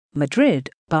Madrid,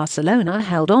 Barcelona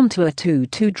held on to a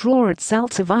 2-2 draw at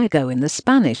Celta Vigo in the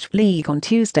Spanish league on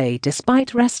Tuesday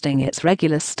despite resting its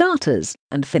regular starters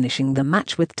and finishing the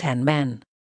match with 10 men.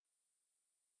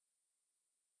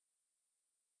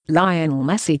 Lionel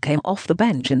Messi came off the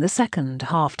bench in the second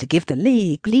half to give the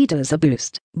league leaders a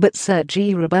boost, but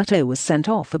Sergi Roberto was sent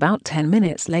off about 10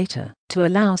 minutes later to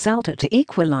allow Celta to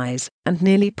equalize and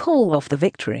nearly pull off the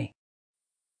victory.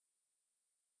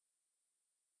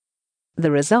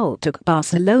 The result took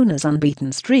Barcelona's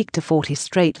unbeaten streak to 40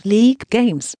 straight league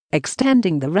games,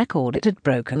 extending the record it had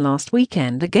broken last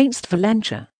weekend against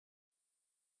Valencia.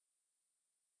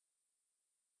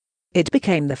 It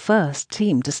became the first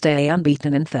team to stay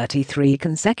unbeaten in 33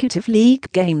 consecutive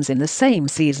league games in the same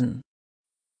season.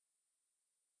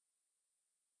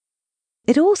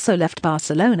 It also left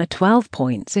Barcelona 12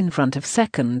 points in front of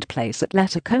second-place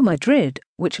Atletico Madrid,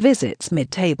 which visits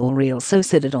mid-table Real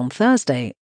Sociedad on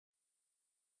Thursday.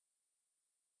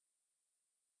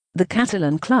 The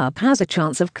Catalan club has a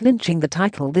chance of clinching the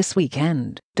title this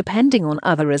weekend, depending on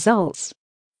other results.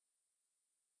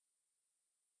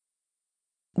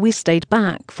 "We stayed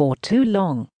back for too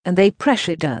long, and they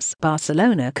pressured us,"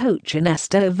 Barcelona coach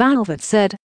Ernesto Valverde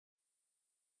said.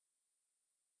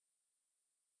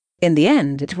 "In the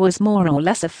end it was more or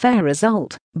less a fair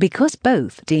result, because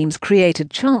both teams created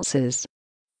chances."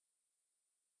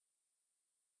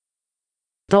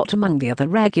 Among the other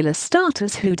regular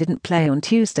starters who didn't play on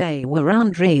Tuesday were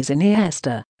Andres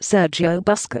Iniesta, Sergio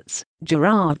Busquets,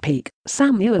 Gerard Piqué,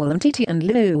 Samuel Umtiti and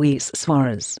Luis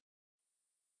Suarez.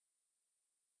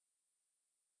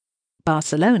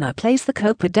 Barcelona plays the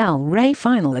Copa del Rey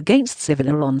final against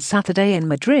Sevilla on Saturday in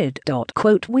Madrid.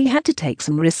 "We had to take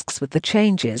some risks with the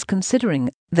changes considering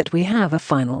that we have a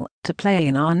final to play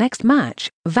in our next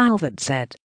match," Valverde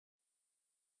said.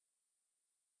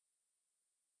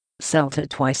 Celta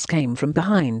twice came from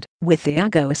behind, with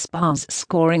Thiago Aspas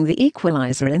scoring the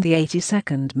equalizer in the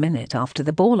 82nd minute after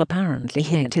the ball apparently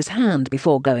hit his hand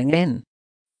before going in.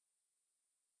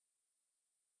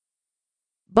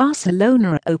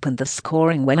 Barcelona opened the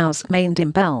scoring when Ousmane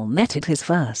Dembele netted his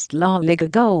first La Liga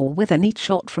goal with a neat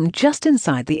shot from just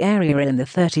inside the area in the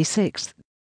 36th.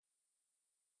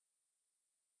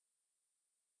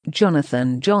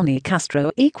 Jonathan "Johnny"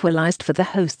 Castro equalised for the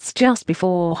hosts just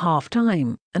before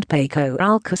half-time, and Paco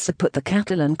Alcácer put the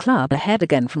Catalan club ahead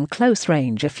again from close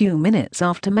range a few minutes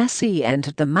after Messi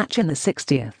entered the match in the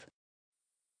 60th.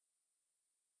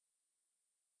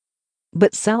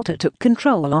 But Celta took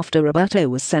control after Roberto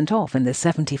was sent off in the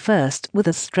 71st with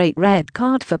a straight red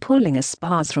card for pulling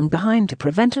Aspas from behind to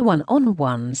prevent a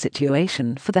one-on-one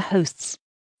situation for the hosts.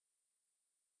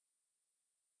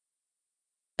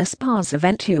 Aspas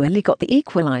eventually got the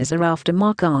equaliser after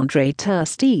Marc-Andre ter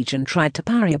Stegen tried to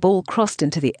parry a ball crossed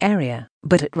into the area,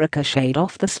 but it ricocheted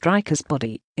off the striker's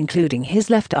body, including his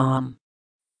left arm.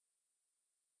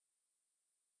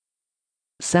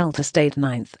 Celta stayed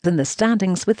ninth in the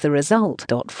standings with the result.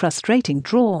 Frustrating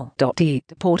draw.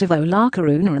 Deportivo La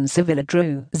Coruña and Sevilla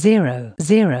drew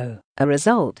 0-0, a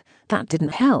result that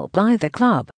didn't help either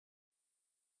club.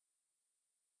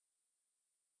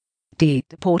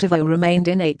 Deportivo remained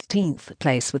in 18th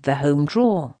place with the home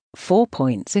draw, 4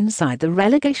 points inside the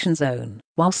relegation zone,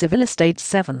 while Sevilla stayed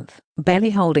 7th,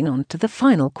 barely holding on to the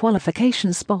final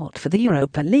qualification spot for the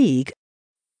Europa League.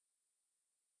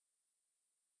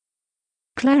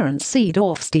 Clarence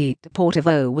Seedorf's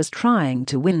Deportivo was trying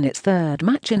to win its third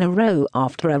match in a row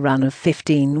after a run of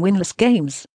 15 winless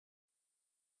games.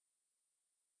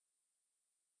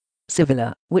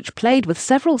 Sevilla, which played with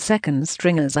several second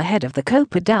stringers ahead of the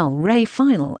Copa del Rey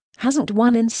final, hasn't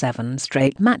won in 7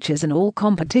 straight matches in all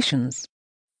competitions.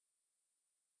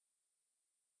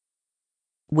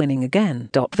 Winning again.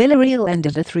 Villarreal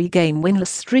ended a 3-game winless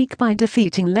streak by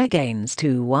defeating Leganés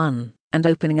 2-1 and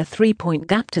opening a 3-point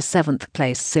gap to 7th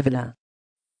place Sevilla.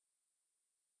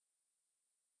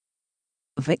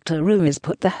 Victor Ruiz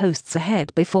put the hosts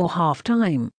ahead before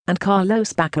half-time, and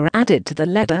Carlos Bacca added to the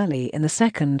lead early in the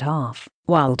second half,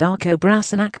 while Darko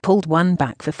Brasinac pulled one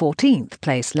back for 14th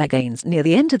place Leganés near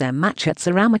the end of their match at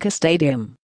Ceramica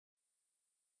Stadium.